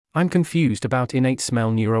I'm confused about innate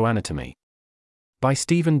smell neuroanatomy. By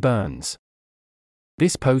Steven Byrnes.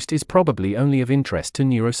 This post is probably only of interest to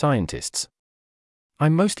neuroscientists.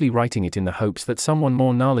 I'm mostly writing it in the hopes that someone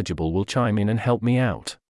more knowledgeable will chime in and help me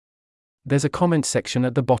out. There's a comment section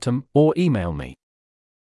at the bottom, or email me.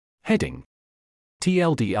 Heading: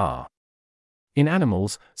 TLDR. In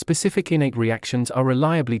animals, specific innate reactions are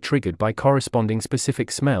reliably triggered by corresponding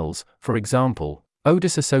specific smells. For example,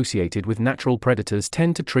 odors associated with natural predators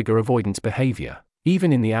tend to trigger avoidance behavior,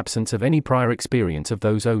 even in the absence of any prior experience of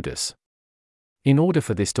those odors. In order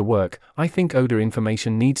for this to work, I think odor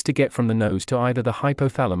information needs to get from the nose to either the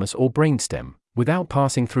hypothalamus or brainstem, without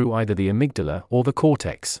passing through either the amygdala or the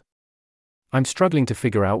cortex. I'm struggling to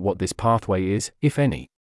figure out what this pathway is, if any.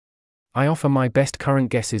 I offer my best current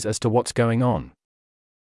guesses as to what's going on.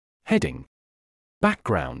 Heading: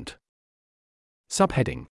 Background.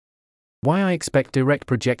 Subheading: Why I expect direct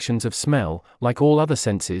projections of smell, like all other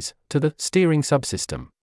senses, to the steering subsystem.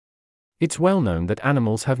 It's well known that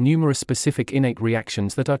animals have numerous specific innate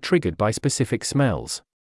reactions that are triggered by specific smells.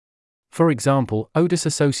 For example, odors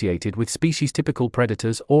associated with species-typical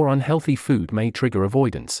predators or unhealthy food may trigger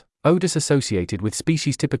avoidance. Odors associated with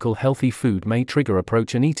species-typical healthy food may trigger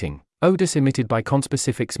approach and eating. Odors emitted by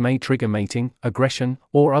conspecifics may trigger mating, aggression,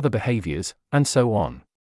 or other behaviors, and so on.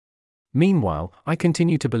 Meanwhile, I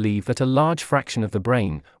continue to believe that a large fraction of the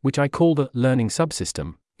brain, which I call the learning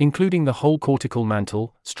subsystem, including the whole cortical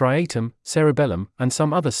mantle, striatum, cerebellum, and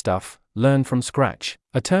some other stuff, learn from scratch,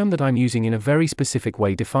 a term that I'm using in a very specific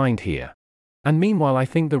way defined here. And meanwhile I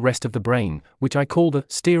think the rest of the brain, which I call the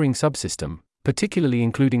steering subsystem, particularly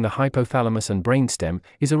including the hypothalamus and brainstem,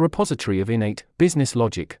 is a repository of innate, business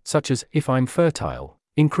logic, such as, if I'm fertile,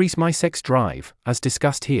 increase my sex drive, as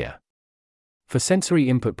discussed here. For sensory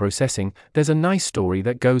input processing, there's a nice story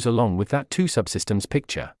that goes along with that two subsystems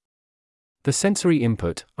picture. The sensory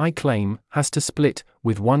input, I claim, has to split,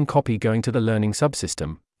 with one copy going to the learning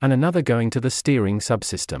subsystem, and another going to the steering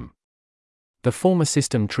subsystem. The former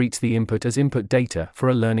system treats the input as input data for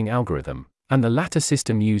a learning algorithm, and the latter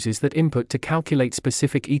system uses that input to calculate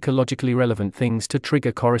specific ecologically relevant things to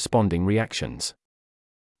trigger corresponding reactions.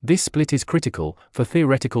 This split is critical, for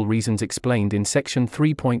theoretical reasons explained in section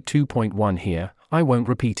 3.2.1 here. I won't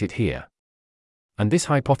repeat it here. And this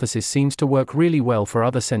hypothesis seems to work really well for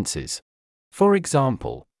other senses. For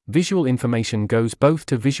example, visual information goes both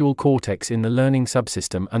to visual cortex in the learning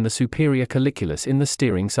subsystem and the superior colliculus in the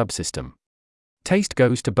steering subsystem. Taste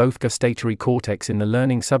goes to both gustatory cortex in the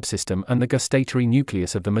learning subsystem and the gustatory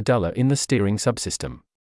nucleus of the medulla in the steering subsystem.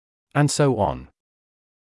 And so on.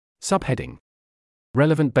 Subheading: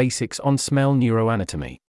 Relevant basics on smell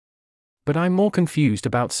neuroanatomy. But I'm more confused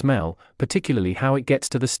about smell, particularly how it gets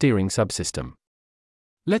to the steering subsystem.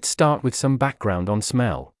 Let's start with some background on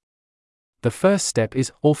smell. The first step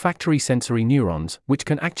is olfactory sensory neurons, which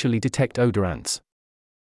can actually detect odorants.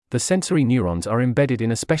 The sensory neurons are embedded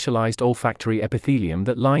in a specialized olfactory epithelium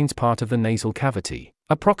that lines part of the nasal cavity,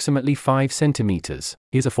 approximately 5 centimeters.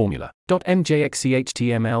 Here's a formula.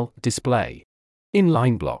 .mjxchtml display.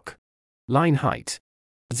 Inline block. Line height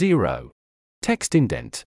 0. Text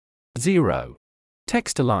indent 0.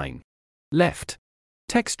 Text align left.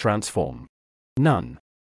 Text transform none.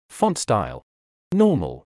 Font style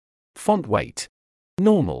normal. Font weight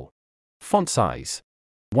normal. Font size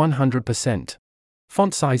 100%.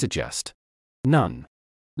 Font size adjust none.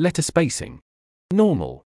 Letter spacing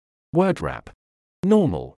normal. Word wrap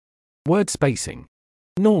normal. Word spacing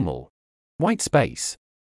normal. White space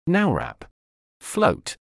now wrap.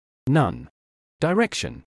 Float none.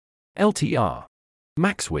 Direction LTR.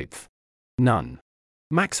 Max width none.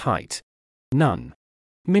 Max height none.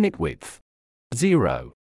 Minute width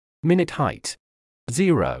 0. Minute height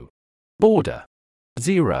 0. Border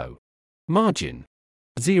 0. Margin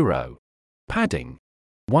 0. Padding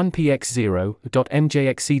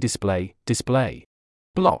 1px0.mjxc display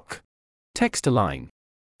block. Text align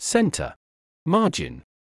center. Margin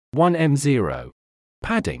 1m0.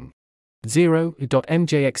 Padding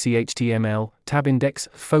 0.mjxchtml tab index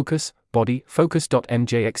focus body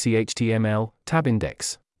focus.mjxchtml tab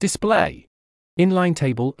index display. Inline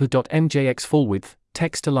table.mjx full width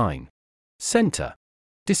text align center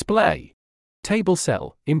display. Table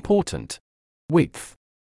cell important width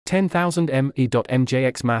 10,000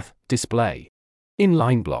 me.mjx math display.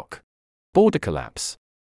 Inline block. Border collapse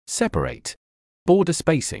separate. Border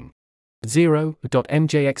spacing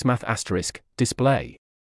 0.mjx math asterisk display.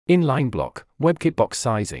 Inline block WebKit box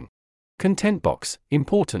sizing. Content box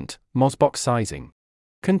important Mosbox sizing.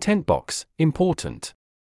 Content box important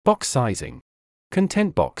box sizing.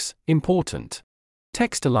 Content box important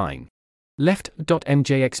text align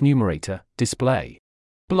left.mjx numerator display.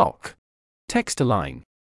 block, text align,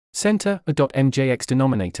 center .mjx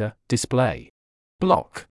denominator, display,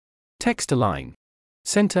 block, text align,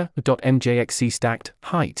 center .mjx c stacked,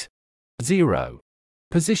 height, 0,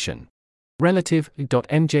 position, relative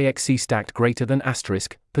 .mjx c stacked greater than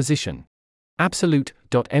asterisk, position, absolute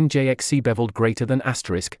 .mjx c beveled greater than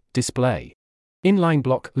asterisk, display, inline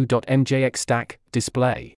block .mjx stack,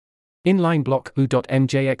 display, inline block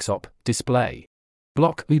 .mjx op, display,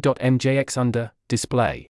 block .mjx under,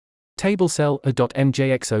 display, table cell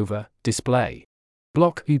 .mjx over, display,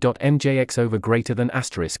 block .mjx over greater than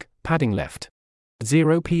asterisk, padding left,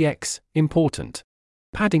 0px, important,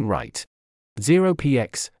 padding right,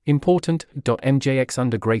 0px, important .mjx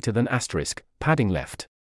under greater than asterisk, padding left,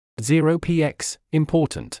 0px,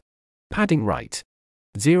 important, padding right,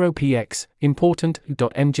 0px, important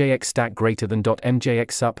 .mjx stack greater than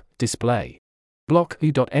 .mjx sub, display, block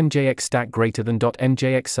 .mjx stack greater than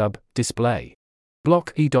 .mjx sub, display,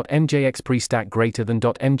 block .mjx pre-stack greater than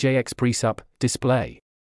 .mjx pre-sub, display,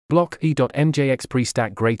 block .mjx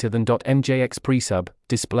pre-stack greater than .mjx pre-sub,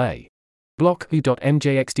 display, block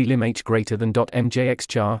 .mjx delim greater than .mjx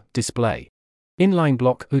char, display, inline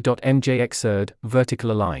block .mjx third,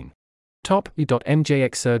 vertical align, top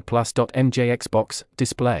 .mjx third plus .mjx box,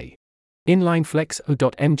 display, inline flex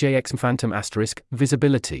 .mjx phantom asterisk,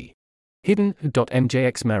 visibility, hidden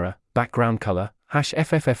 .mjx mirror, background color,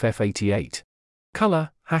 #FFFF88,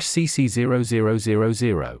 color,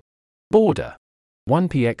 #CC0000, border,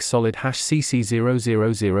 1px solid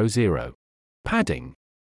 #CC0000, padding,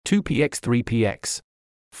 2px 3px,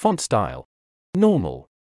 font style, normal,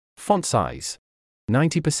 font size,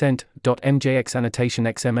 90%, .mjx annotation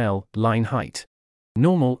XML, line height,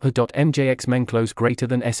 normal .mjx menclose greater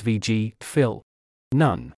than SVG, fill,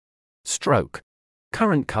 none, stroke,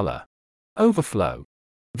 current color, overflow,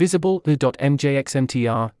 visible .mjx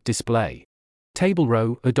mtr, display, table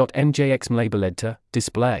row .mjx label editor,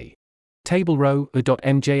 display, table row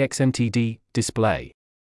 .mjx mtd, display,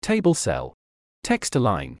 table cell, text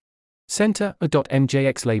align, center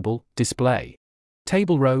 .mjx label, display,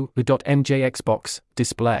 table row .mjx box,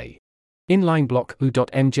 display, inline block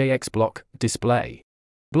 .mjx block, display,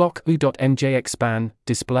 block .mjx span,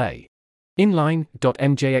 display, inline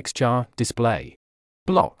 .mjx char, display,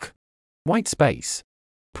 block, white space,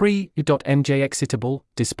 pre.mjx citable,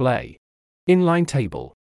 display, inline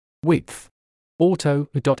table, width,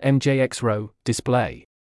 auto.mjx row, display,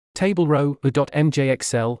 table row.mjx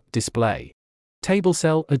cell, display, table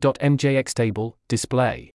cell.mjx table,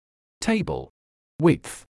 display, table,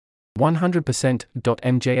 width,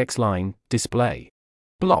 100%.mjx line, display,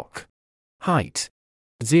 block, height,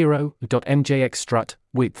 0.mjx strut,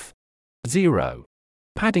 width, 0,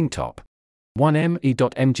 padding top,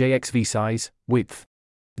 1me.mjx vsize, width,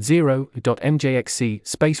 0.mjxc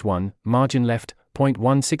space 1, margin left,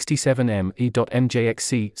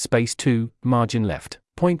 0.167me.mjxc space 2, margin left,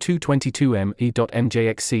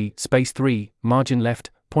 0.222me.mjxc space 3, margin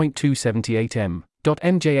left, 0.278m.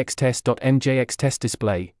 .mjx test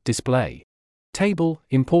display, display. Table,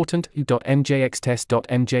 important, .mjx test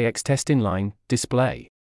inline, display.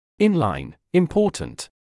 Inline, important.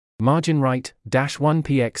 Margin right,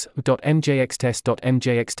 -1px,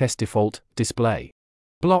 .mjx test default, display.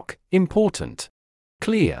 Block, important.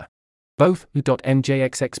 Clear. Both,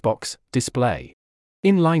 .mjx xbox, display.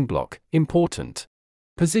 Inline block, important.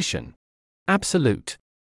 Position. Absolute.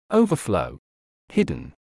 Overflow.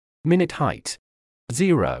 Hidden. Minute height.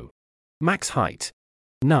 0. Max height.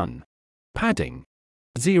 None. Padding.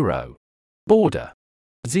 0. Border.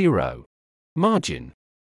 0. Margin.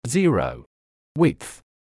 0. Width.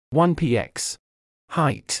 1px.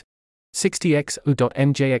 Height. 60x.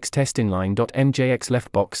 .mjx test inline.mjx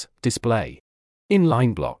left box, display.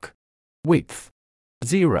 Inline block. Width.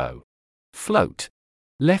 0. Float.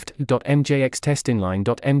 Left.mjx test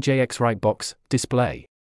inline.mjx right box, display.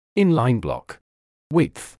 Inline block.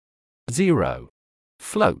 Width. 0.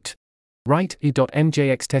 Float.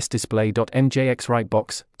 Right.mjx test display.mjx right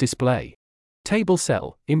box, display. Table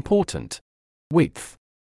cell, important. Width.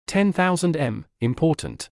 10,000 m,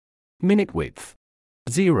 important. Minute width.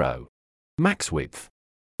 0. Max width.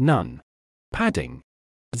 None. Padding.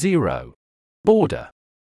 0. Border.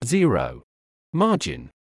 0. Margin.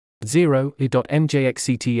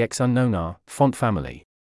 0.mjxctx unknown r, font family.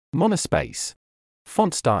 Monospace.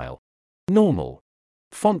 Font style. Normal.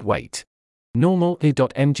 Font weight.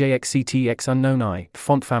 Normal.mjxctx unknown I,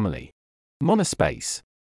 font family. Monospace.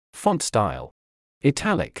 Font style.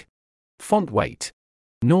 Italic. Font weight.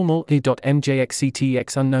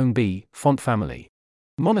 Normal.mjxctx unknown b, font family.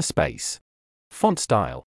 Monospace. Font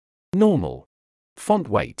style. Normal. Font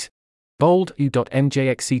weight. Bold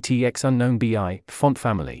U.MJXCTX unknown BI, font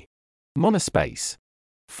family. Monospace.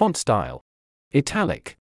 Font style.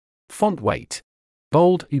 Italic. Font weight.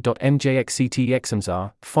 Bold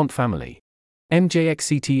U.MJXCTXMZR, font family.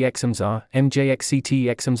 MJXCTXMZR,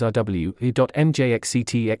 MJXCTXMZRW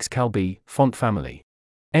U.MJXCTXCalB, font family.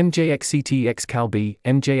 MJXCTXCalB,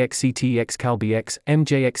 MJXCTXCalBX,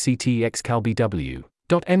 MJXCTXCalBW.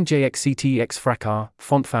 MJXCTXFracR,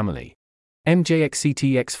 font family.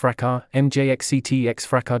 MJXCTXFracR,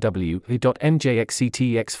 MJXCTXFracRW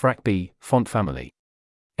 .MJXCTXFracB, font family.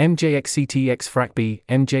 MJXCTXFracB,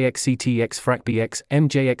 MJXCTXFracBX,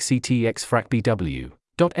 MJXCTXFracBW.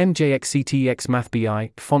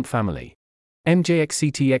 MJXCTXMathBI, font family.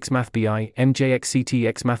 MJXCTXMathBI,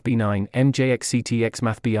 MJXCTXMathB9,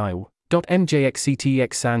 MJXCTXMathBI.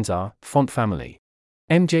 MJXCTXSansR, font family.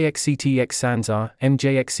 MJXCTXSansR,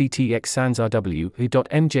 MJXCTXSansRW.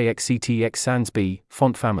 MJXCTXSansB,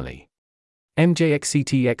 font family.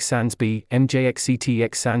 MJXCTXSansB,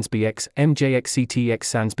 MJXCTXSansBX,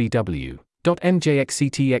 MJXCTXSansBW.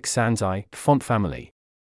 MJXCTXSansI, font family.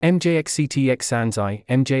 MJXCTXSansI,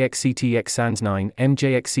 MJXCTXSans9,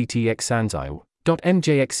 MJXCTXSansIL.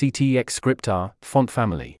 MJXCTXScriptR, font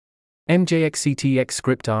family.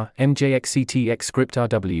 MJXCTXScriptR,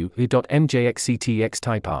 MJXCTXScriptRW.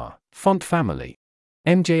 MJXCTXTypeR, font family.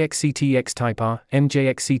 MJXCTXTypeR,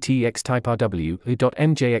 MJXCTXTypeRW.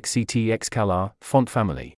 MJXCTXCalR, font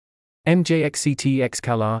family.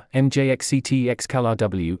 MJXCTXCalR,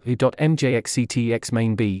 MJXCTXCalRW.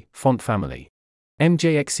 MJXCTXMainB, font family.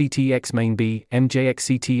 MJXCTXMainB,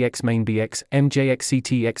 MJXCTXMainBX,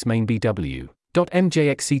 MJXCTXMainBW.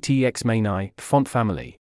 MJXCTXMainI, font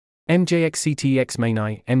family.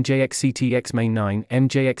 MJXCTXMainI, MJXCTXMain9,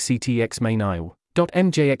 MJXCTXMainIL.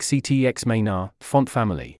 MJXCTXMainar, font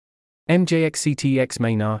family.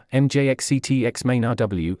 MJXCTXMainar,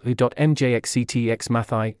 MJXCTXMainRW.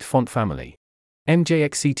 MJXCTXMathi, font family.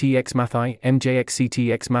 MJXCTXMathi,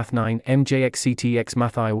 MJXCTXMath9,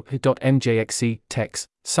 MJXCTXMathIL. MJXC, text,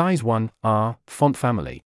 size 1, R, font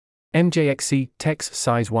family. MJXC, text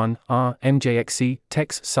size 1, R, MJXC,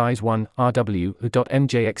 text size 1, RW.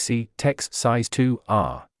 MJXC, text size 2,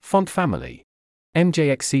 R, font family.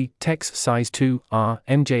 MJXC, text size 2, R,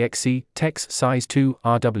 MJXC, text size 2,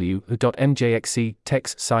 RW. MJXC,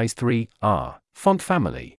 text size 3, R, font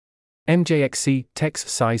family. MJXC, text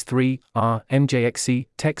size 3, R, MJXC,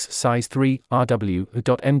 text size 3, RW.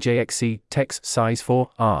 MJXC, text size 4,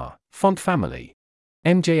 R, font family.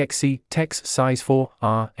 MJXC, text size 4,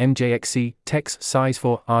 R, MJXC, text size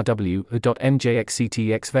 4, RW.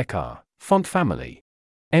 MJXCTXVECAR, font family.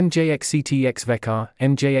 MJXCTXVECAR,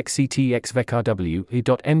 MJXCTXVECARW.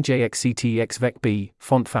 MJXCTXVECB,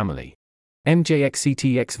 font family.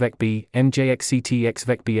 MJXCTXVECB,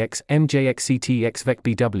 MJXCTXVECBX,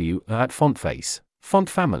 MJXCTXVECBW. At font face, font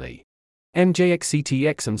family.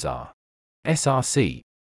 MJXCTXMZR. SRC.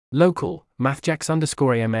 Local,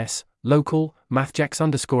 MathJax_AMS, local,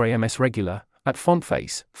 MathJax_AMS regular, at font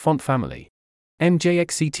face, font family.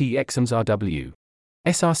 MJXCTXMZRW.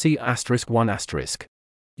 SRC*1*.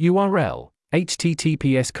 URL: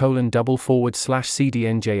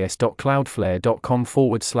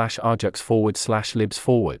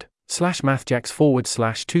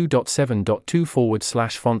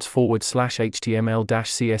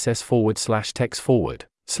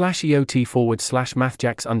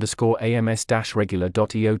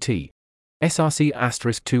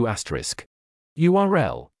 /cdnjs.cloudflare.com/text/.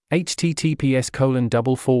 URL: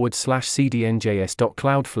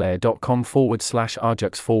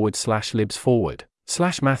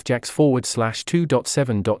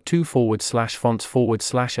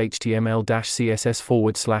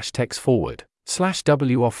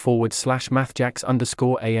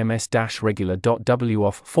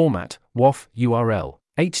 /wf/mathjax_ams-regular.woff format WOF URL: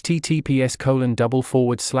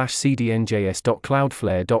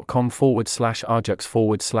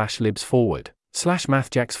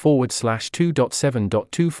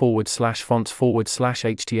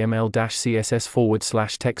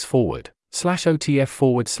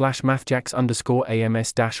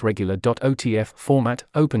 format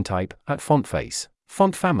OpenType at font face,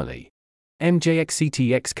 font family.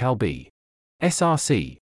 MJXCTXCalB.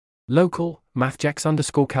 SRC. Local,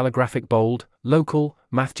 MathJax_calligraphic bold, local,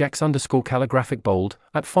 MathJax_calligraphic bold,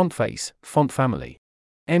 at font face, font family.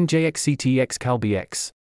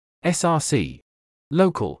 MJXCTXCalBX. SRC.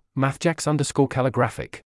 Local,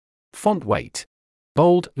 MathJax_calligraphic. Font weight.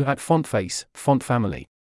 Bold, at font face, font family.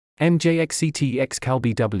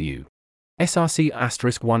 MJXCTXCalBW.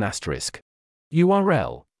 SRC*1*.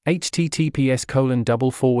 URL: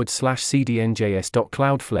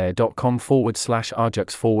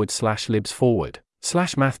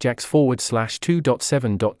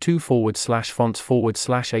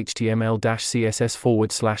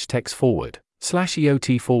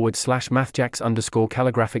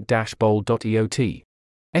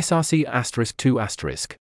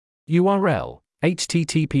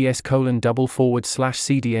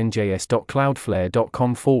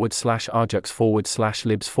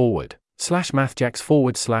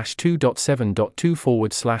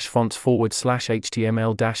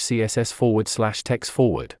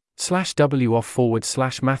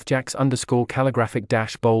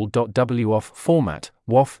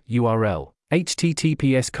 forward/mathjax_forward/cdnjs.cloudflare.com/wf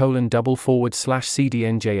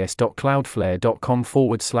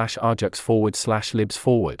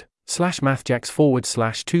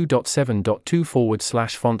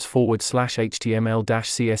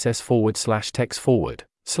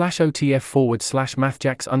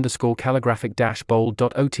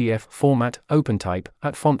forward/otf_calligraphic-bold.otf format OpenType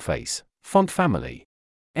 @font face font family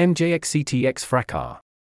MJXCTX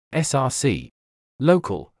src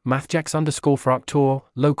local mathjax_fraktur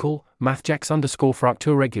local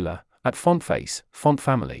mathjax_fraktur regular @font face font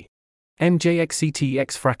family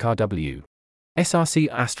MJXCTX frakr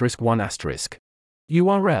src*1*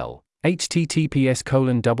 URL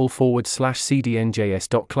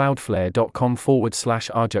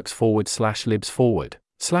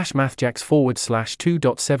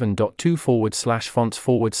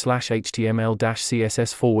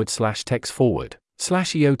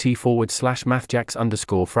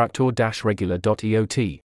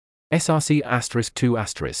forward/html/css/fraktur-regular.eot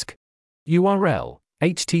src*2* URL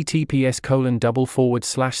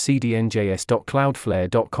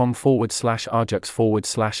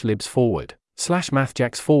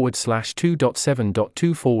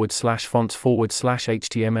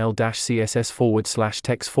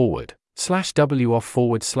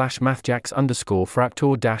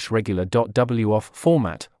forward/wf/mathjax_fraktur-regular.wf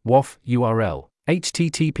format wf URL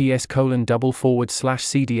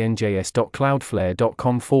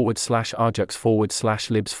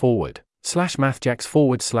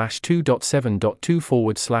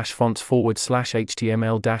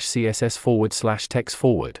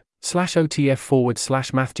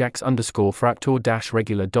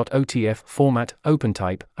forward/otf/mathjax_fraktur-regular.otf format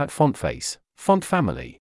OpenType @font face font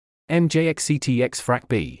family MJXCTX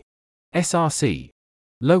frak src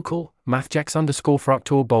local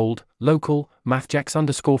mathjax_fraktur bold local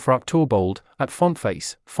mathjax_fraktur bold @font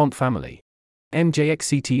face font family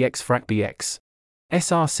MJXCTX frak bx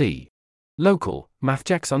src local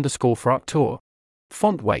mathjax_fraktur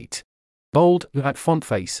font weight bold @font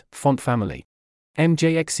face font family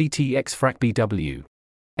MJXCTX frak bw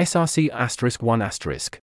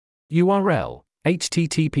src*1* URL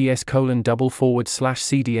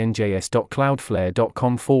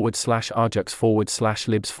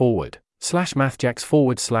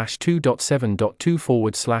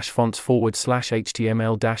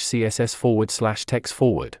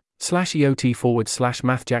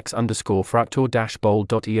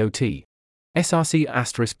forward/eot/mathjax_fraktur-bold.eot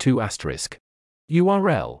src*2*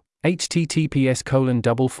 URL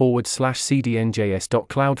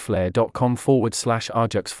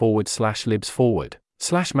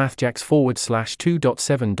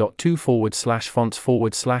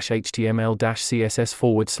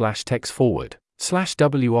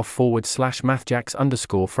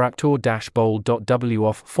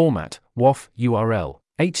forward/wf/mathjax_fraktur-bold.wf format wf URL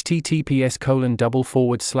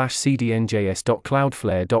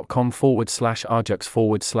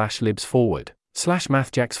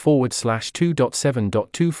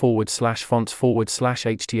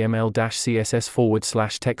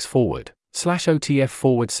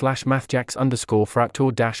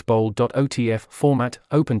forward/otf/mathjax_fraktur-bold.otf format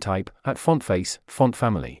OpenType @font face font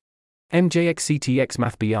family MJXCTX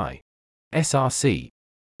mathbi src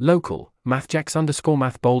local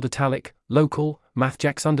mathjax_math bold italic local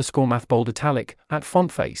mathjax_math bold italic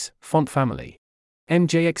 @font face font family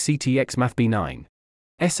MJXCTX mathb9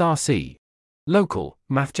 src local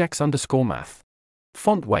mathjax_math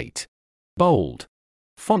font weight bold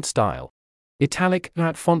font style italic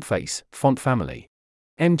 @font face font family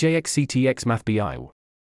MJXCTX mathbi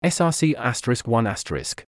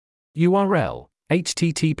src*1* URL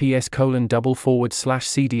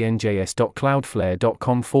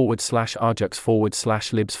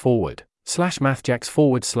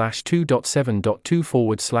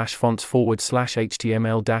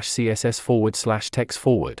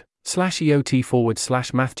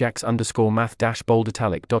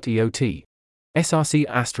forward/eot/mathjax_math-bold-italic.eot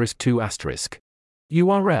src*2*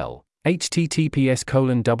 URL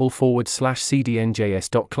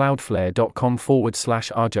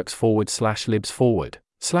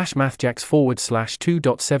https://cdnjs.cloudflare.com/argux/cdnjs.cloudflare.com/html-css/text/forward/mathjax_cds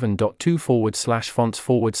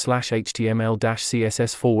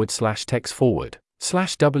forward/cdnjs.css forward/text forward/wf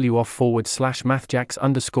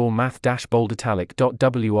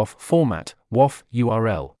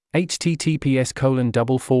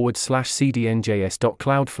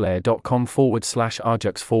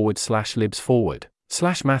cdnjs.cloudflare.com/cdnjs.cloudflare.com/argux/libs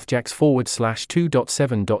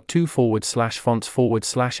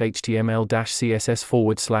forward/mathjax2.7.2/fonts/html-css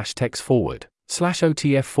forward/text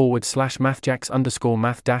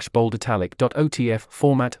forward/otf/math-math-bold-italic.otf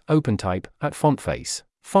format OpenType @font face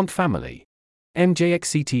font family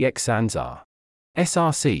MJXCTX sans R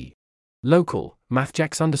src local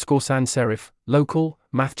mathjax_sans serif local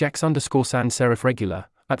mathjax_sans serif regular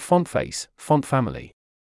 @font face font family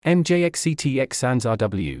MJXCTX sans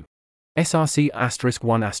RW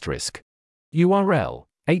src*1* URL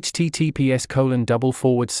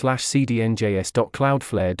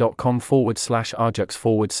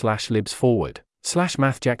https://cdnjs.cloudflare.com/argux/libs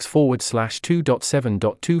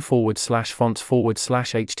forward/mathjax2.7.2/fonts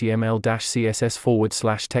forward/html-css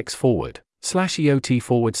forward/text forward/eot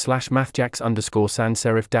forward/mathjax_sans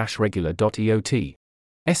serif regular.eot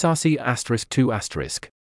src*2*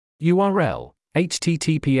 URL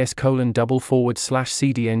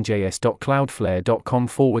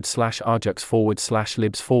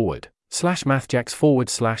https://cdnjs.cloudflare.com/argux/libs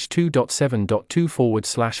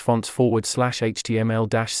forward/mathjax2.7.2/fonts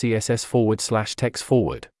forward/html-css forward/text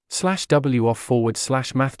forward/wf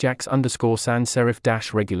forward/mathjax_sans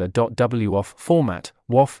serif regular.wf format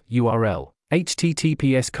wf URL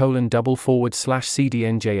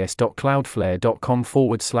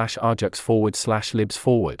https://cdnjs.cloudflare.com/argux/libs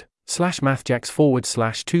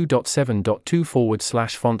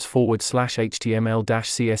forward/mathjax2.7.2/fonts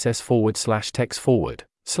forward/html-css forward/text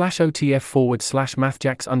forward/otf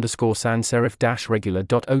forward/mathjax_sans serif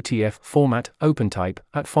regular.otf format OpenType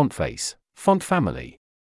 @font face font family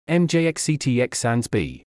MJXCTX sans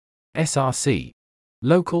B src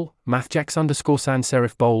local mathjax_sans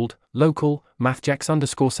serif bold local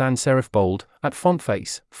mathjax_sans serif bold @font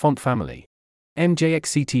face font family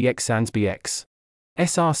MJXCTX sans BX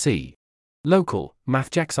src local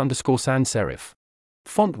mathjax_sans serif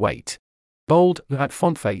font weight bold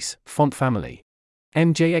 @font face font family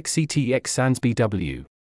MJXCTX sans BW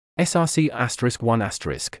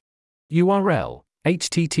src*1* URL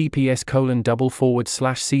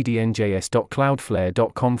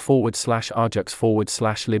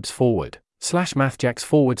https://cdnjs.cloudflare.com/argux/libs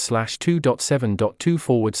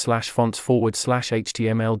forward/mathjax2.7.2/fonts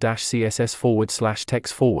forward/html-css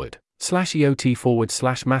forward/text forward/eot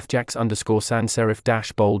forward/mathjax_sans serif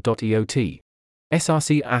bold.eot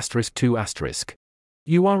src*2*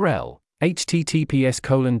 URL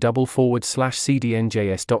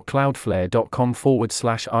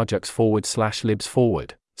https://cdnjs.cloudflare.com/argux/libs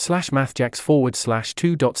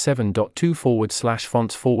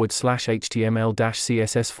forward/mathjax2.7.2/fonts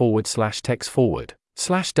forward/html-css forward/text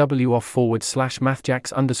forward/wf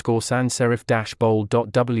forward/mathjax_sans serif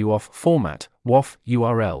bold.wf format wf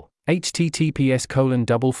URL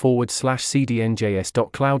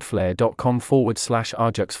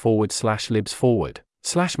https://cdnjs.cloudflare.com/argux/libs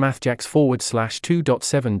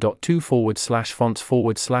forward/mathjax2.7.2/fonts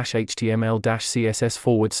forward/html-css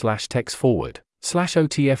forward/text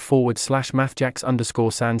forward/otf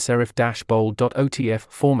forward/mathjax_sans serif bold.otf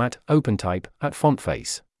format OpenType @font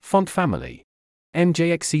face font family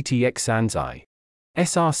MJXCTX sans I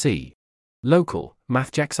src local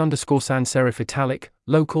mathjax_sans serif italic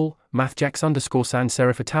local mathjax_sans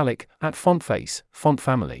serif italic @font face font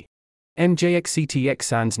family MJXCTX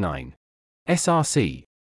sans 9 src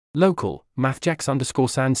local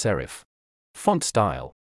mathjax_sans serif font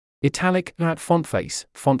style italic @font face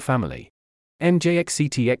font family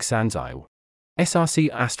MJXCTX sans I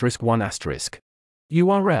src*1*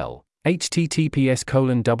 URL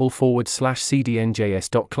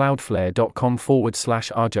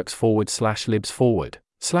https://cdnjs.cloudflare.com/argux/libs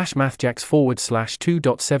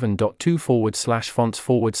forward/mathjax2.7.2/fonts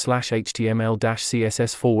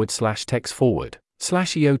forward/html-css forward/text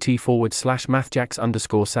forward/eot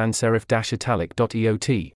forward/mathjax_sans serif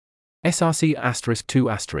italic.eot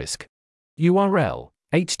src*2* URL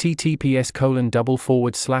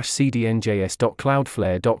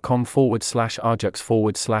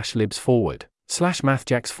https://cdnjs.cloudflare.com/argux/libs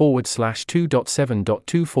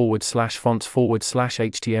forward/mathjax2.7.2/fonts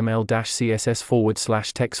forward/html-css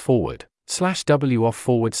forward/text forward/wf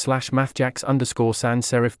forward/mathjax_sans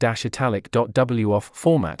serif italic.wf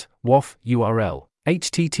format wf URL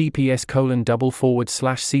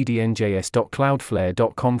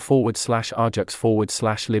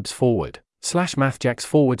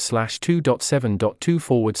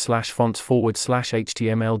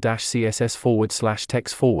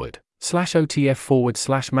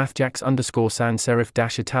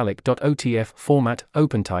format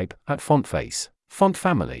open type at font face font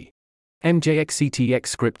family mjxctx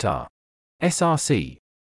script r src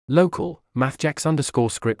local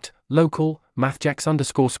mathjax_script local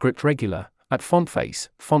mathjax_script regular at font face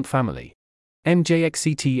font family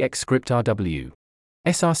mjxctx script rw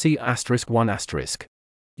src*1*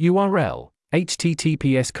 url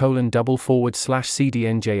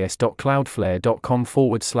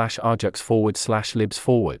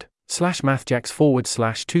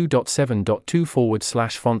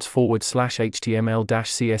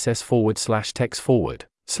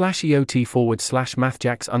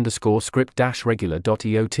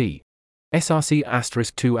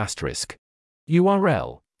src*2*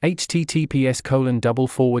 url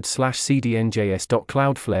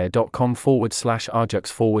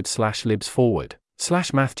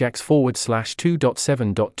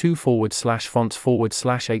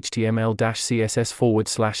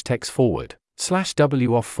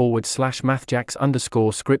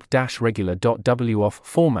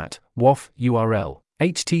format woff url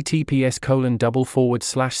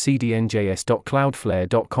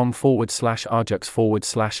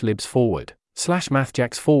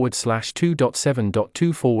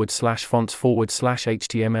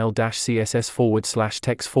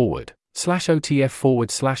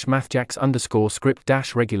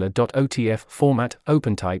format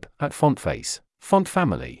open type at font face font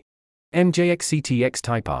family mjxctx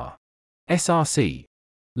type r src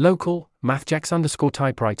local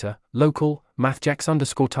mathjax_typewriter local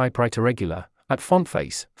mathjax_typewriter regular at font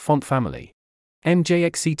face font family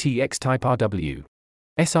mjxctx type rw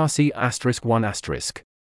src*1*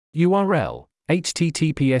 url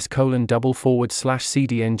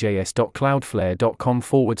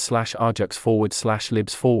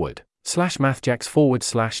https://libs4/cdnjs.cloudflare.com/argux/libs4/slash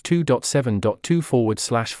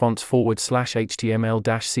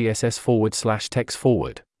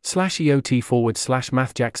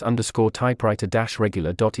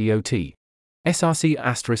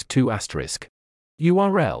src*2*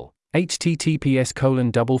 url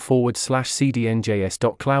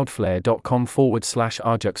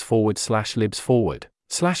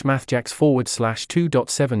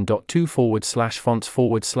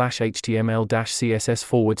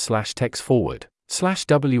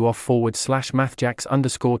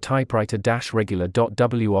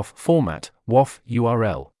format woff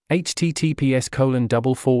url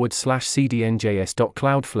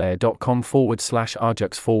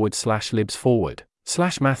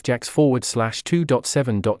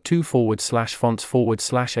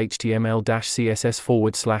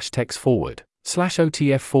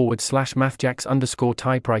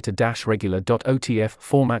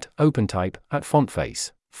format open type at font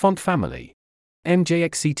face font family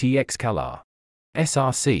mjxctx calar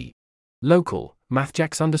src local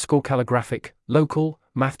mathjax_calligraphic local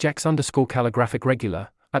mathjax_calligraphic regular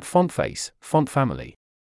at font face font family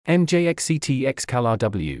mjxctx calar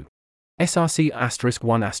w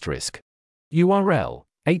src*1* url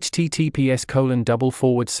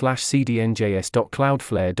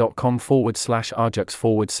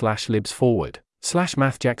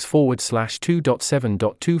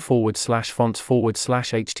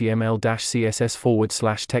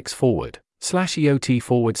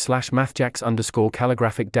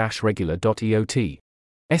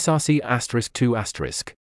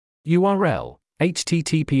src*2* url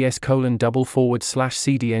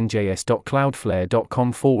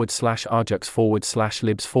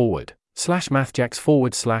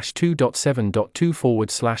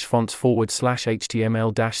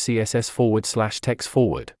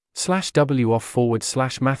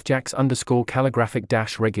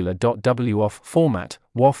format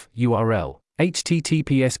woff url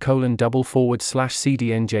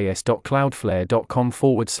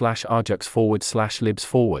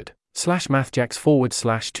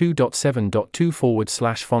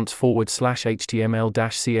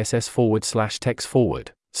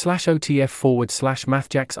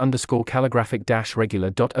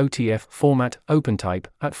format open type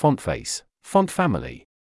at font face font family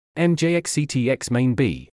mjxctx main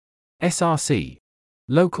b src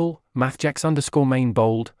local mathjax_main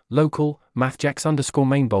bold local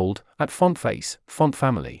mathjax_main bold at font face font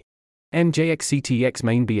family mjxctx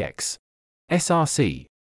main bx src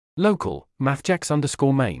local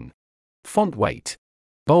mathjax_main font weight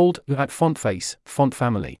bold at font face font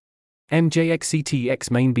family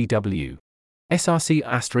mjxctx main bw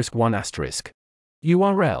src*1*.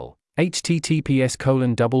 URL: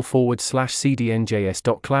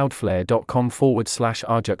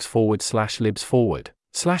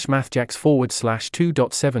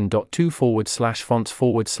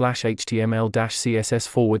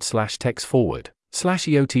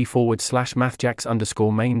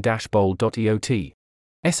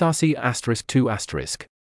 src*2*.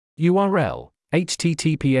 URL: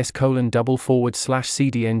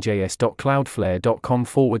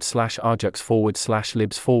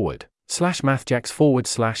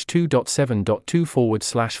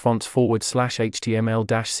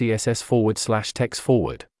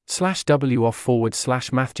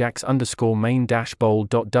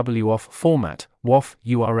 format woof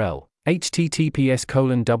URL: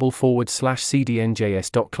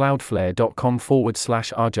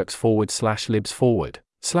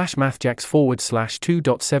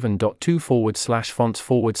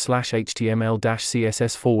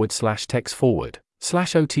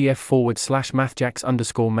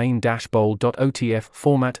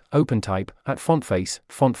 format OpenType font face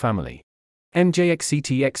font family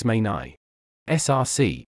NJXCTX main I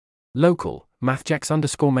src local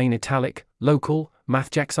mathjax_main italic local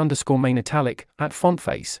mathjax_main italic font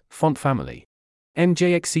face font family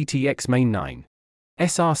NJXCTX main 9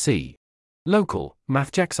 src local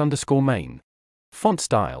mathjax_main font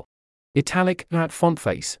style italic font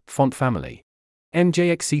face font family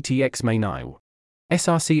NJXCTX main I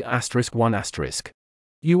src*1*.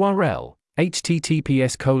 URL: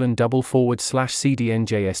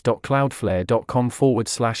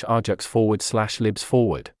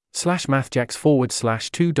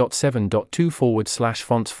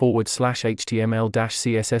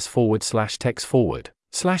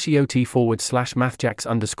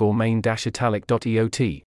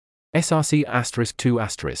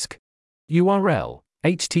 src*2*. URL: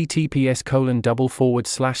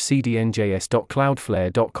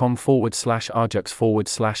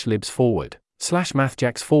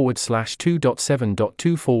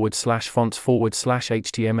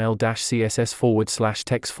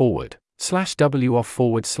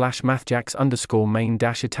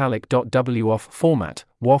 format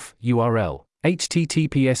wof url: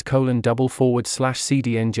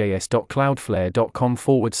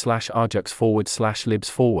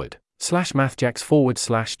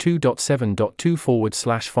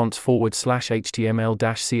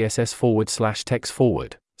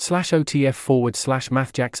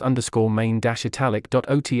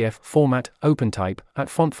 format OpenType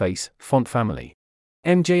font face font family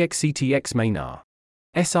NJXCTX main R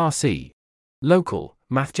src local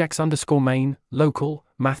mathjax_main local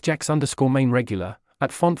mathjax_main regular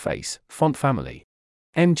font face font family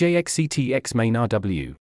NJXCTX main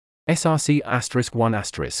RW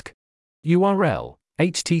src*1*. URL: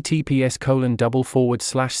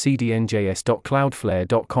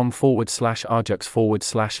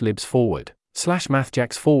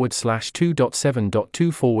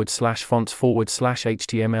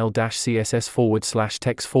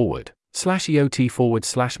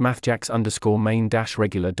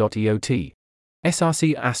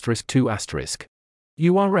 src*2*.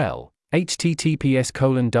 URL: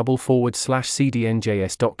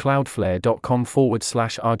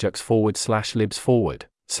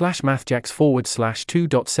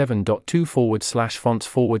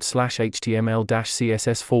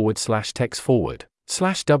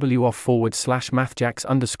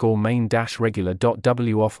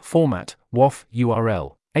 format wof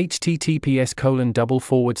URL: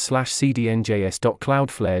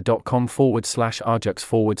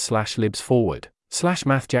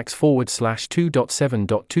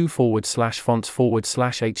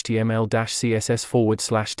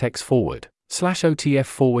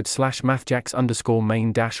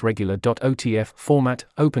 format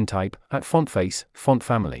OpenType font face font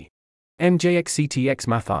family NJXCTX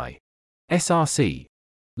math I src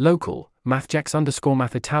local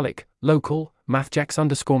mathjax_math italic local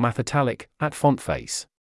mathjax_math italic font face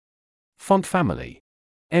font family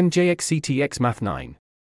NJXCTX math 9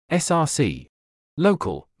 src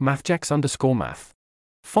local mathjax_math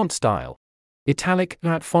font style italic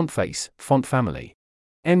font face font family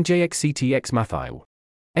NJXCTX math I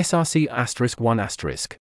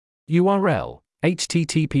src*1*. URL: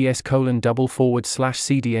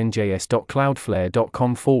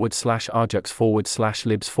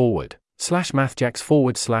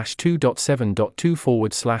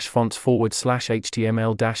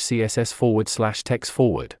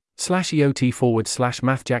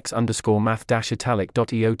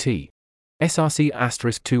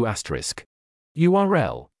 src*2*.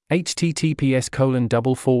 URL: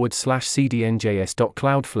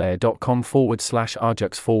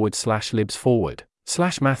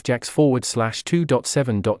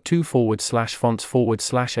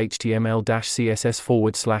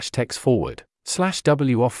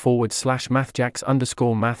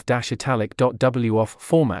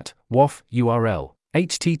 format WOF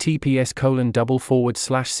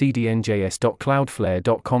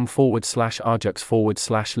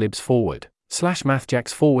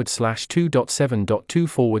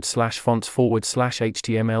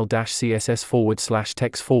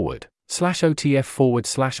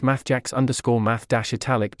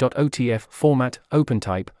format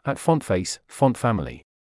OpenType font family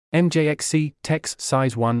MJXC text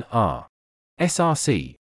size 1 R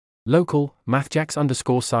src local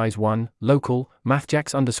mathjax_size 1 local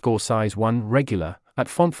mathjax_size 1 regular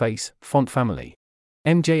font family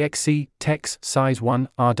MJXC text size 1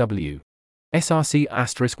 RW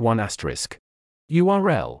src*1*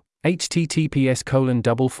 URL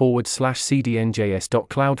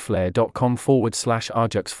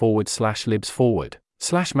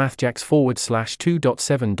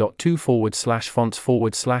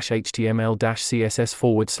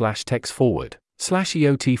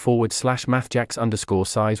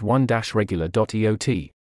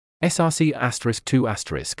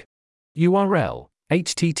src*2* URL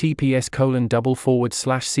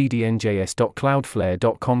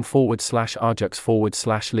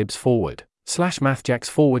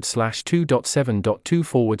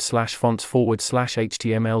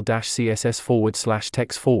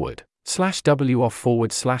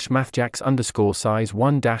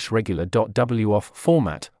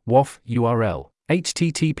format WOF URL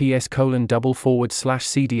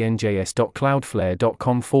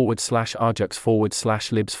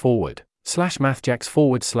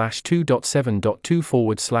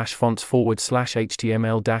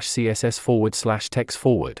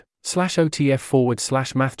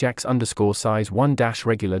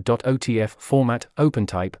format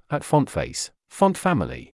OpenType font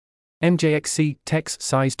family MJXC text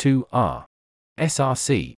size 2 R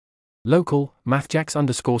src local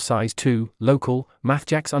mathjax_size 2 local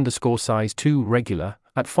mathjax_size 2 regular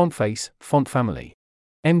font family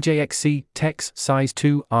MJXC text size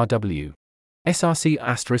 2 RW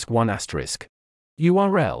src*1*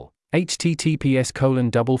 URL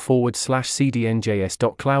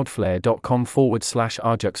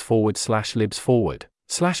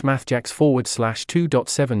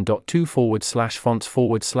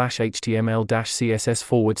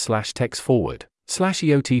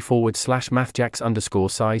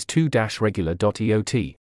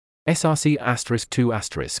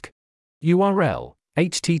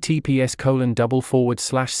https://URL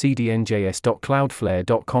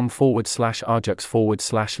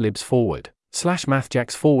https://mathjax_size2-regular.html-css4/text/forward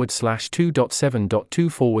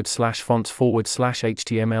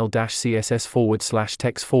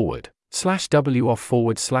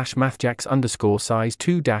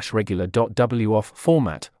WOF/mathjax_size2-regular.woff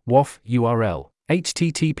format WOF URL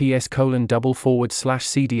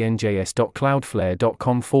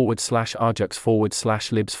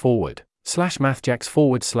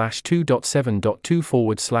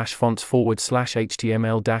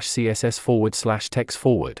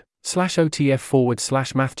https://mathjax_size2-2-fonts/html-css4/text/forward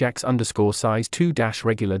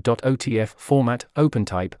OTF/mathjax_size2-regular.otf format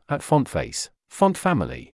OpenType font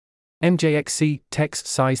family MJXC text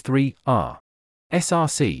size 3 R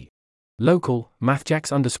src local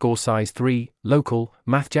mathjax_size 3 local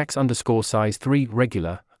mathjax_size 3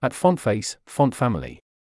 regular font family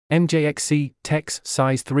MJXC text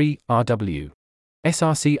size 3 RW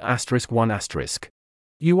src*1*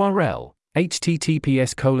 URL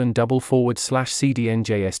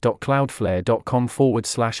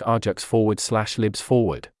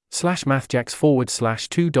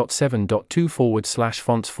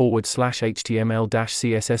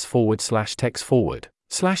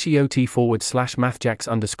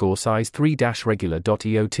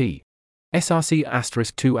EOT/mathjax_size3-regular.eot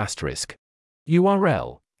src*2*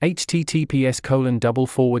 URL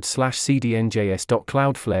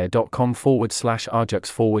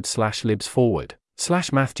https://mathjax_size2-2-fonts/html-css4/text/forward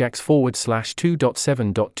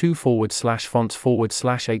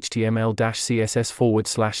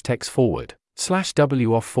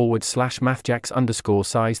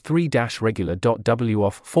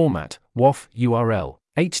WOF/mathjax_size3-regular.woff format WOF URL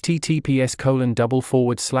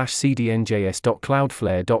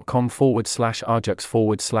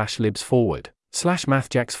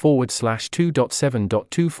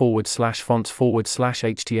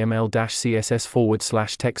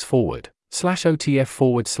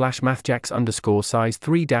 /OTF/mathjax_size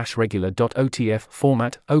 3-regular.otf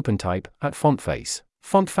format, OpenType, at font face,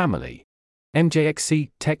 font family. MJXC,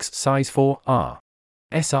 text size 4, R.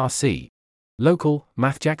 SRC. Local,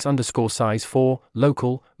 mathjax_size 4,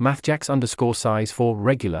 local, mathjax_size 4,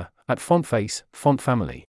 regular, at font face, font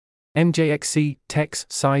family. MJXC,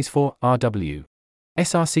 text size 4, RW.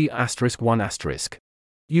 SRC *1*.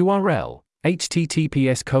 URL: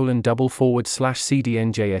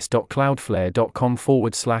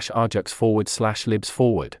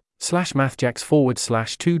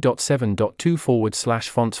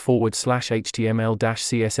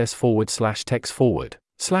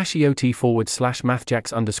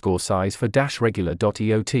 for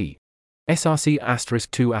 -regular.eot. SRC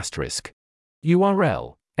 *2*.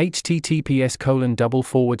 URL: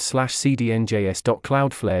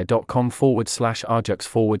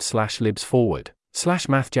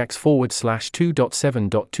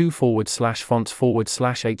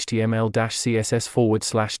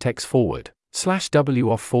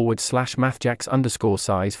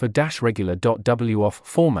 for -regular.woff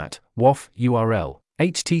format, WOFF, URL,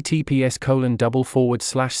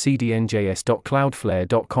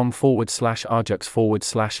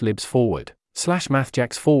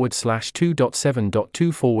 https://mathjax2.7.2/fonts/mathjax2/libs/text/forward/mathjax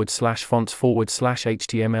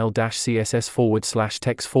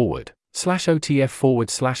forward/otf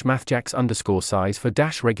format, /mathjax for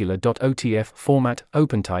 -regular.otf format,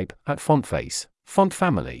 OpenType, at font face, font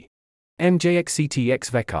family.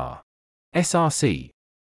 MJXCTX-VEC-R. SRC.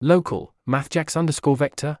 Local,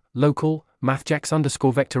 mathjax_vector, local,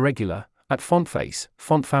 mathjax_vector regular, at font face,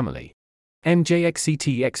 font family.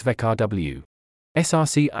 MJXCTX-VEC-RW.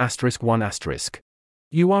 SRC *1*.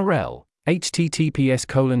 URL: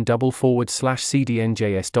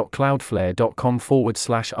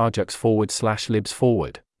 https://mathjax2.7.2/fonts/mathjax forward/libs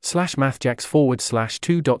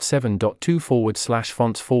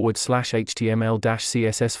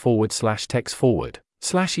forward/html-css forward/text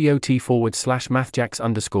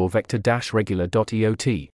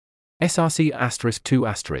forward/mathjax_vector-regular.eot. SRC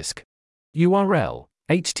 *2*. URL: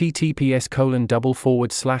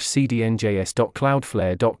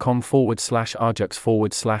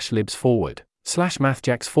 https://cdnjs.cloudflare.com/argux/libs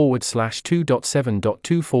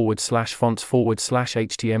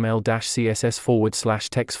forward/mathjax2.7.2/fonts/html-css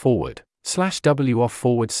forward/text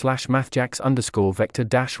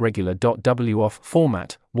forward/wf/mathjax_vector-regular.woff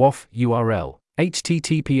format, WOFF, URL,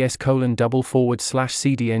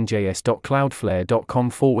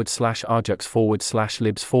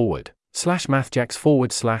 https://cdnjs.cloudflare.com/argux/libs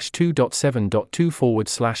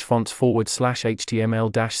forward/mathjax2.7.2/fonts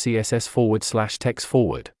forward/html-css forward/text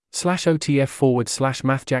forward/OTF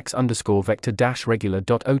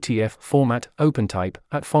forward/mathjax_vector-regular.otf format, OpenType,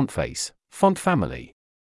 at font face, font family.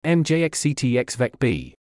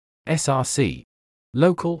 MJXCTX-VEC-B. SRC.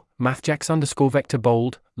 Local, mathjax_vector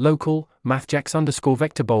bold, local,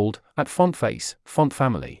 mathjax_vector bold, at font face, font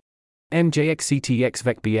family.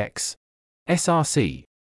 MJXCTX-VEC-BX. SRC.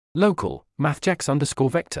 Local,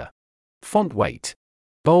 mathjax_vector. Font weight.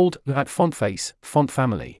 Bold, at font face, font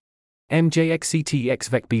family.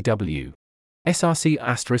 MJXCTX-VEC-BW. SRC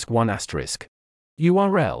 *1*.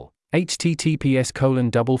 URL: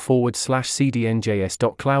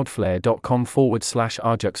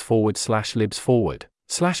 https://cdnjs.cloudflare.com/argux/libs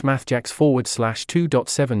forward/mathjax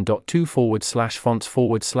forward/2.7.2/fonts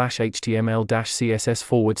forward/html-css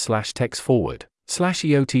forward/text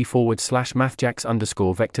forward/eot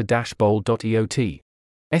forward/mathjax_vector-bold.eot.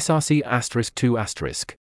 SRC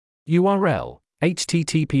 *2*. URL: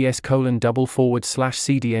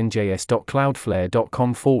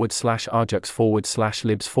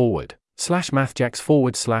 https://cdnjs.cloudflare.com/argux/libs forward/mathjax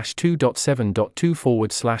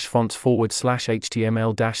forward/2.7.2/fonts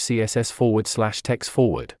forward/html-css forward/text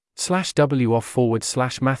forward/woff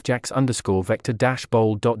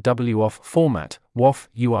forward/mathjax_vector-bold.woff format, WOFF,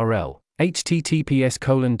 URL,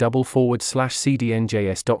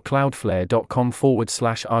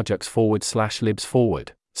 https://cdnjs.cloudflare.com/argux/libs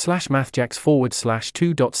forward/mathjax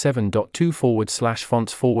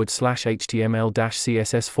forward/2.7.2/fonts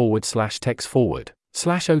forward/html-css forward/text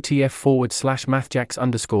forward/OTF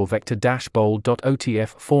forward/mathjax_vector-bold.otf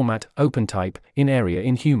format, OpenType, in area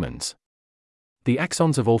in humans. The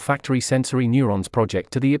axons of olfactory sensory neurons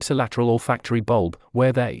project to the ipsilateral olfactory bulb,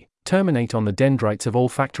 where they terminate on the dendrites of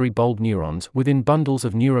olfactory bulb neurons within bundles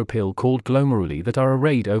of neuropil called glomeruli that are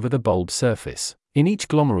arrayed over the bulb's surface. In each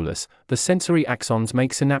glomerulus, the sensory axons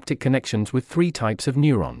make synaptic connections with three types of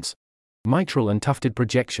neurons: mitral and tufted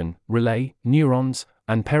projection, relay, neurons,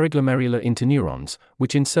 and periglomerular interneurons,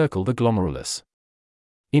 which encircle the glomerulus.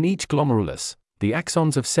 In each glomerulus, the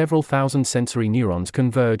axons of several thousand sensory neurons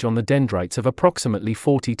converge on the dendrites of approximately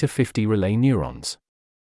 40 to 50 relay neurons.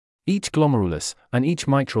 Each glomerulus, and each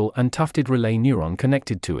mitral and tufted relay neuron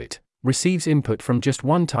connected to it, receives input from just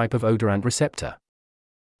one type of odorant receptor.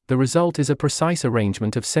 The result is a precise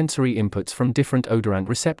arrangement of sensory inputs from different odorant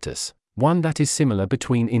receptors, one that is similar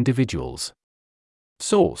between individuals.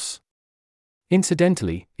 Source.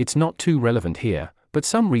 Incidentally, it's not too relevant here, but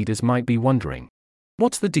some readers might be wondering,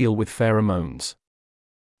 what's the deal with pheromones?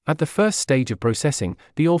 At the first stage of processing,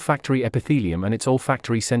 the olfactory epithelium and its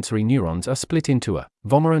olfactory sensory neurons are split into a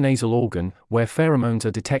vomeronasal organ, where pheromones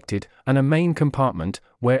are detected, and a main compartment,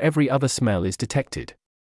 where every other smell is detected.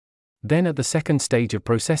 Then at the second stage of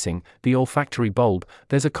processing, the olfactory bulb,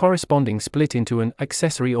 there's a corresponding split into an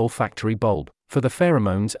accessory olfactory bulb, for the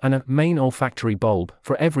pheromones, and a main olfactory bulb,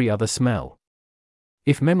 for every other smell.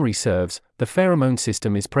 If memory serves, the pheromone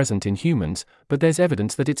system is present in humans, but there's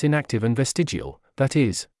evidence that it's inactive and vestigial, that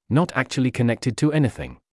is, not actually connected to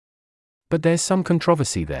anything. But there's some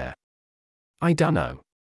controversy there. I dunno.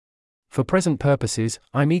 For present purposes,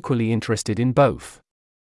 I'm equally interested in both.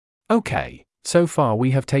 Okay, so far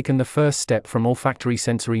we have taken the first step from olfactory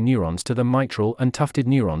sensory neurons to the mitral and tufted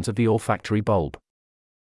neurons of the olfactory bulb.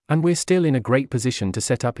 And we're still in a great position to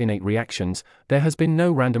set up innate reactions. There has been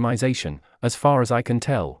no randomization, as far as I can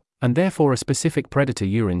tell, and therefore a specific predator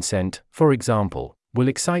urine scent, for example, will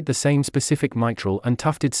excite the same specific mitral and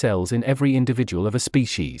tufted cells in every individual of a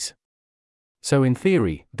species. So in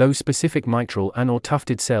theory, those specific mitral and or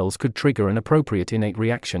tufted cells could trigger an appropriate innate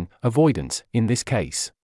reaction, avoidance, in this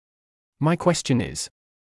case. My question is,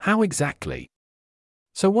 how exactly?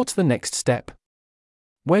 So what's the next step?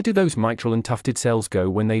 Where do those mitral and tufted cells go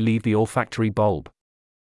when they leave the olfactory bulb?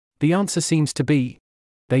 The answer seems to be,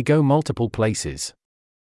 they go multiple places.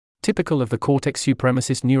 Typical of the cortex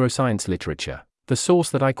supremacist neuroscience literature, the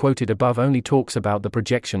source that I quoted above only talks about the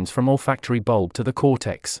projections from olfactory bulb to the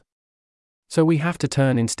cortex. So we have to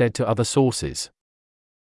turn instead to other sources.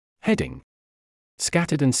 Heading.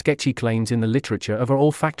 Scattered and sketchy claims in the literature of a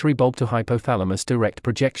olfactory bulb to hypothalamus direct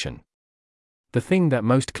projection. The thing that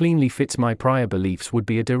most cleanly fits my prior beliefs would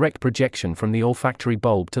be a direct projection from the olfactory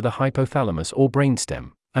bulb to the hypothalamus or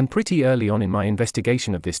brainstem, and pretty early on in my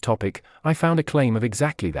investigation of this topic, I found a claim of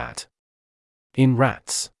exactly that. In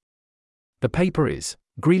rats. The paper is,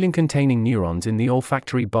 ghrelin-containing neurons in the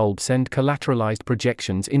olfactory bulb send collateralized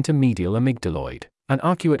projections into medial amygdaloid, an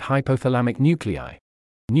arcuate hypothalamic nuclei.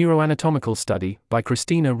 Neuroanatomical study, by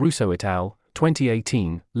Christina Russo et al.,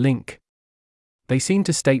 2018, link. They seem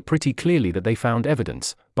to state pretty clearly that they found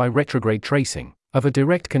evidence, by retrograde tracing, of a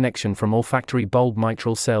direct connection from olfactory bulb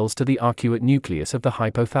mitral cells to the arcuate nucleus of the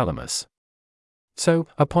hypothalamus. So,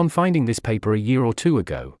 upon finding this paper a year or two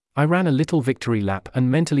ago, I ran a little victory lap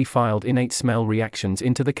and mentally filed innate smell reactions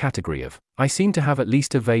into the category of, I seem to have at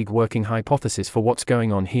least a vague working hypothesis for what's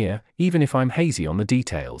going on here, even if I'm hazy on the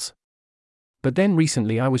details. But then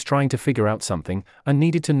recently I was trying to figure out something, and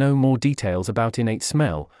needed to know more details about innate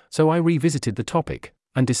smell, so I revisited the topic,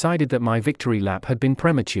 and decided that my victory lap had been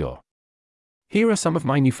premature. Here are some of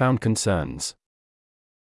my newfound concerns.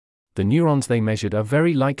 The neurons they measured are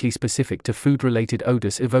very likely specific to food-related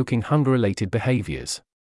odors evoking hunger-related behaviors.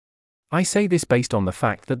 I say this based on the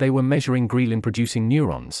fact that they were measuring ghrelin-producing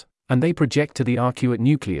neurons, and they project to the arcuate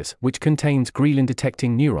nucleus, which contains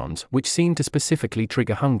ghrelin-detecting neurons which seem to specifically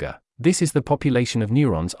trigger hunger. This is the population of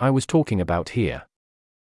neurons I was talking about here.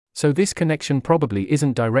 So this connection probably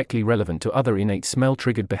isn't directly relevant to other innate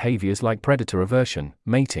smell-triggered behaviors like predator aversion,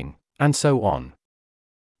 mating, and so on.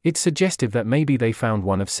 It's suggestive that maybe they found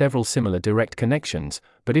one of several similar direct connections,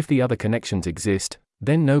 but if the other connections exist,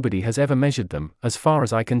 then nobody has ever measured them, as far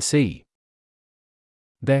as I can see.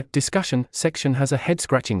 Their discussion section has a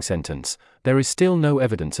head-scratching sentence. There is still no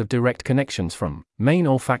evidence of direct connections from main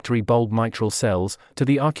olfactory bulb mitral cells to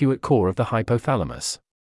the arcuate core of the hypothalamus.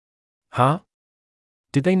 Huh?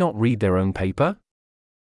 Did they not read their own paper?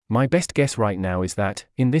 My best guess right now is that,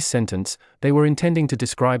 in this sentence, they were intending to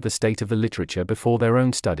describe the state of the literature before their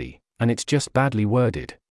own study, and it's just badly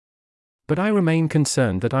worded. But I remain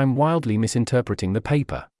concerned that I'm wildly misinterpreting the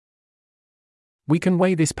paper. We can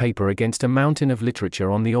weigh this paper against a mountain of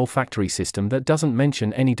literature on the olfactory system that doesn't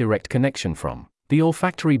mention any direct connection from the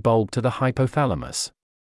olfactory bulb to the hypothalamus.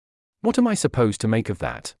 What am I supposed to make of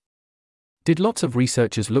that? Did lots of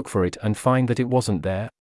researchers look for it and find that it wasn't there?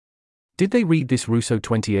 Did they read this Russo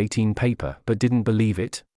 2018 paper but didn't believe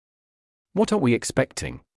it? What are we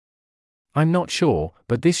expecting? I'm not sure,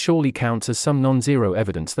 but this surely counts as some non-zero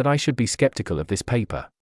evidence that I should be skeptical of this paper.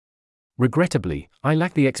 Regrettably, I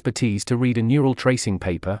lack the expertise to read a neural tracing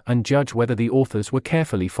paper and judge whether the authors were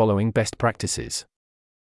carefully following best practices.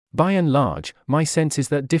 By and large, my sense is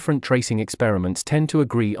that different tracing experiments tend to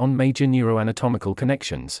agree on major neuroanatomical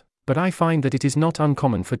connections, but I find that it is not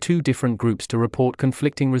uncommon for two different groups to report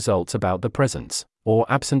conflicting results about the presence or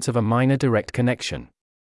absence of a minor direct connection.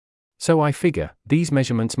 So I figure, these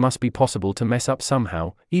measurements must be possible to mess up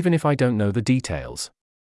somehow, even if I don't know the details.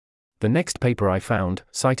 The next paper I found,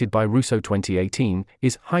 cited by Russo 2018,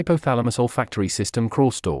 is Hypothalamus Olfactory System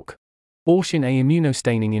Crosstalk. Orchin A.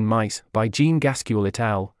 Immunostaining in Mice, by Jean Gasquel et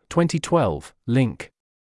al., 2012, link.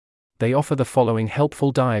 They offer the following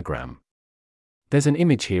helpful diagram. There's an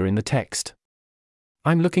image here in the text.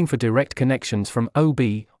 I'm looking for direct connections from OB,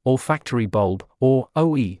 olfactory bulb, or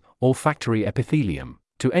OE, olfactory epithelium,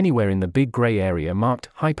 to anywhere in the big gray area marked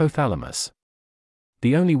hypothalamus.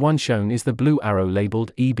 The only one shown is the blue arrow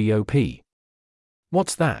labeled EBOP.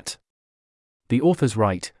 What's that? The authors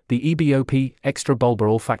write, the EBOP, extrabulbar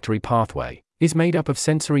olfactory pathway, is made up of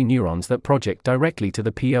sensory neurons that project directly to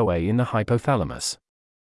the POA in the hypothalamus.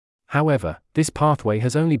 However, this pathway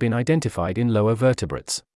has only been identified in lower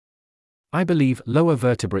vertebrates. I believe lower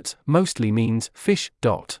vertebrates mostly means fish.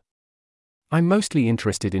 I'm mostly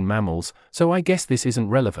interested in mammals, so I guess this isn't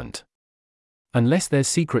relevant. Unless there's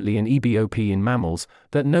secretly an EBOP in mammals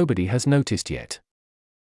that nobody has noticed yet.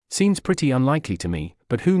 Seems pretty unlikely to me,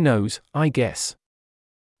 but who knows, I guess.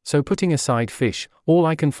 So putting aside fish, all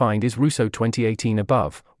I can find is Russo 2018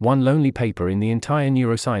 above, one lonely paper in the entire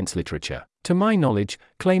neuroscience literature, to my knowledge,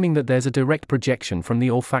 claiming that there's a direct projection from the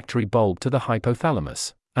olfactory bulb to the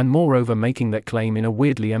hypothalamus, and moreover making that claim in a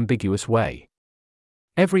weirdly ambiguous way.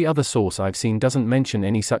 Every other source I've seen doesn't mention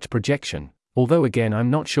any such projection, although again I'm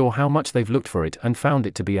not sure how much they've looked for it and found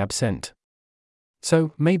it to be absent.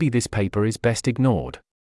 So, maybe this paper is best ignored.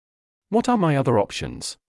 What are my other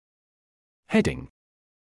options? Heading.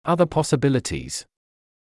 Other possibilities.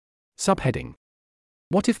 Subheading.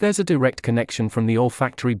 What if there's a direct connection from the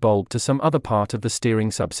olfactory bulb to some other part of the steering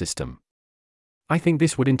subsystem? I think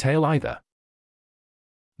this would entail either.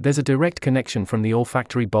 There's a direct connection from the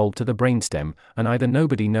olfactory bulb to the brainstem, and either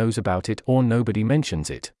nobody knows about it or nobody mentions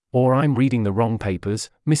it, or I'm reading the wrong papers,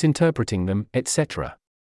 misinterpreting them, etc.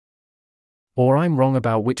 Or I'm wrong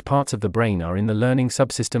about which parts of the brain are in the learning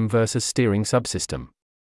subsystem versus steering subsystem.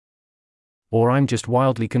 Or I'm just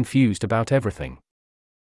wildly confused about everything.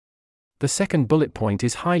 The second bullet point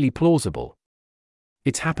is highly plausible.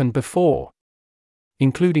 It's happened before,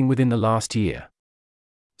 including within the last year.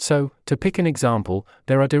 So, to pick an example,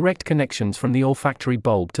 there are direct connections from the olfactory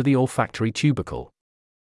bulb to the olfactory tubercle.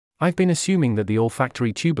 I've been assuming that the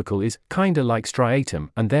olfactory tubercle is kinda like striatum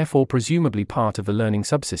and therefore presumably part of the learning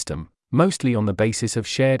subsystem, mostly on the basis of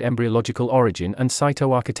shared embryological origin and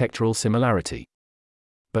cytoarchitectural similarity.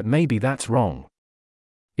 But maybe that's wrong.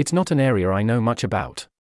 It's not an area I know much about.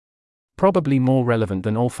 Probably more relevant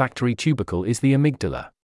than olfactory tubercle is the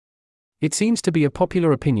amygdala. It seems to be a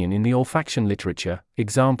popular opinion in the olfaction literature,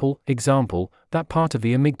 example, that part of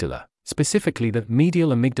the amygdala, specifically the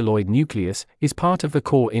medial amygdaloid nucleus, is part of the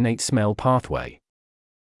core innate smell pathway.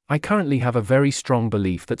 I currently have a very strong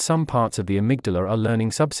belief that some parts of the amygdala are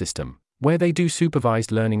learning subsystem, where they do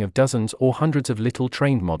supervised learning of dozens or hundreds of little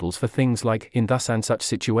trained models for things like, in thus and such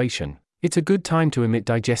situation, it's a good time to emit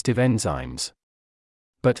digestive enzymes.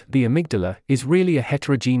 But the amygdala is really a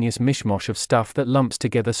heterogeneous mishmash of stuff that lumps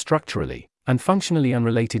together structurally and functionally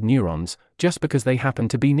unrelated neurons, just because they happen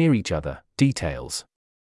to be near each other, details.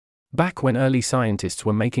 Back when early scientists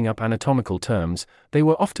were making up anatomical terms, they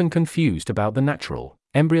were often confused about the natural,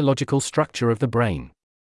 embryological structure of the brain.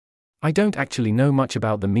 I don't actually know much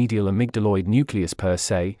about the medial amygdaloid nucleus per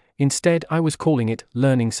se, instead I was calling it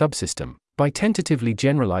learning subsystem, by tentatively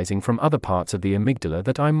generalizing from other parts of the amygdala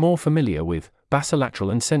that I'm more familiar with,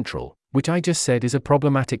 basolateral and central, which I just said is a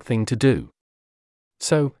problematic thing to do.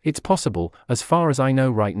 So, it's possible, as far as I know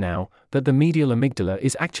right now, that the medial amygdala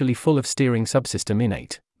is actually full of steering subsystem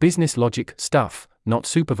innate, business logic stuff, not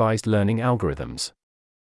supervised learning algorithms.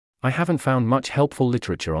 I haven't found much helpful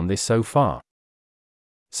literature on this so far.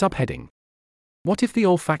 Subheading. What if the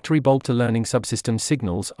olfactory bulb to learning subsystem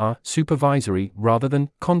signals are supervisory rather than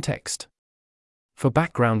context? For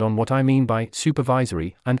background on what I mean by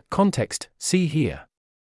supervisory and context, see here.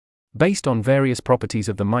 Based on various properties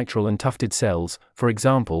of the mitral and tufted cells, for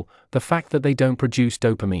example, the fact that they don't produce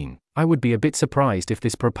dopamine, I would be a bit surprised if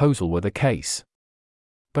this proposal were the case.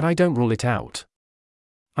 But I don't rule it out.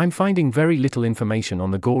 I'm finding very little information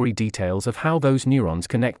on the gory details of how those neurons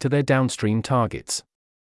connect to their downstream targets.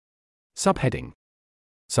 Subheading.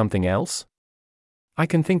 Something else? I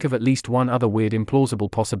can think of at least one other weird implausible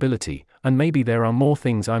possibility, and maybe there are more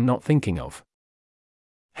things I'm not thinking of.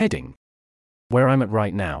 Heading. Where I'm at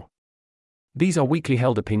right now. These are weakly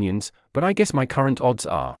held opinions, but I guess my current odds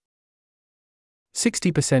are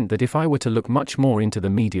 60% that if I were to look much more into the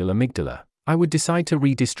medial amygdala, I would decide to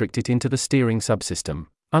redistrict it into the steering subsystem,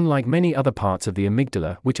 unlike many other parts of the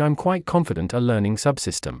amygdala which I'm quite confident are learning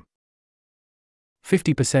subsystem.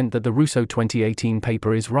 50% that the Russo 2018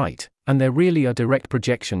 paper is right, and there really are direct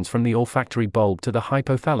projections from the olfactory bulb to the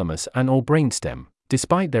hypothalamus and/or brainstem,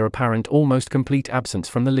 despite their apparent almost complete absence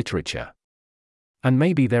from the literature. And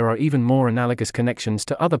maybe there are even more analogous connections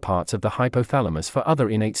to other parts of the hypothalamus for other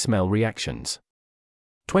innate smell reactions.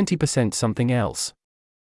 20% something else.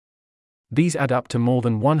 These add up to more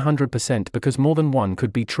than 100% because more than one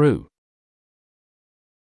could be true.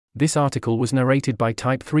 This article was narrated by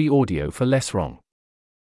Type 3 Audio for Less Wrong.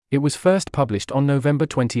 It was first published on November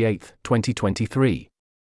 28, 2023.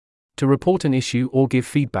 To report an issue or give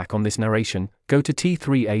feedback on this narration, go to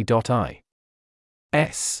t3a.is.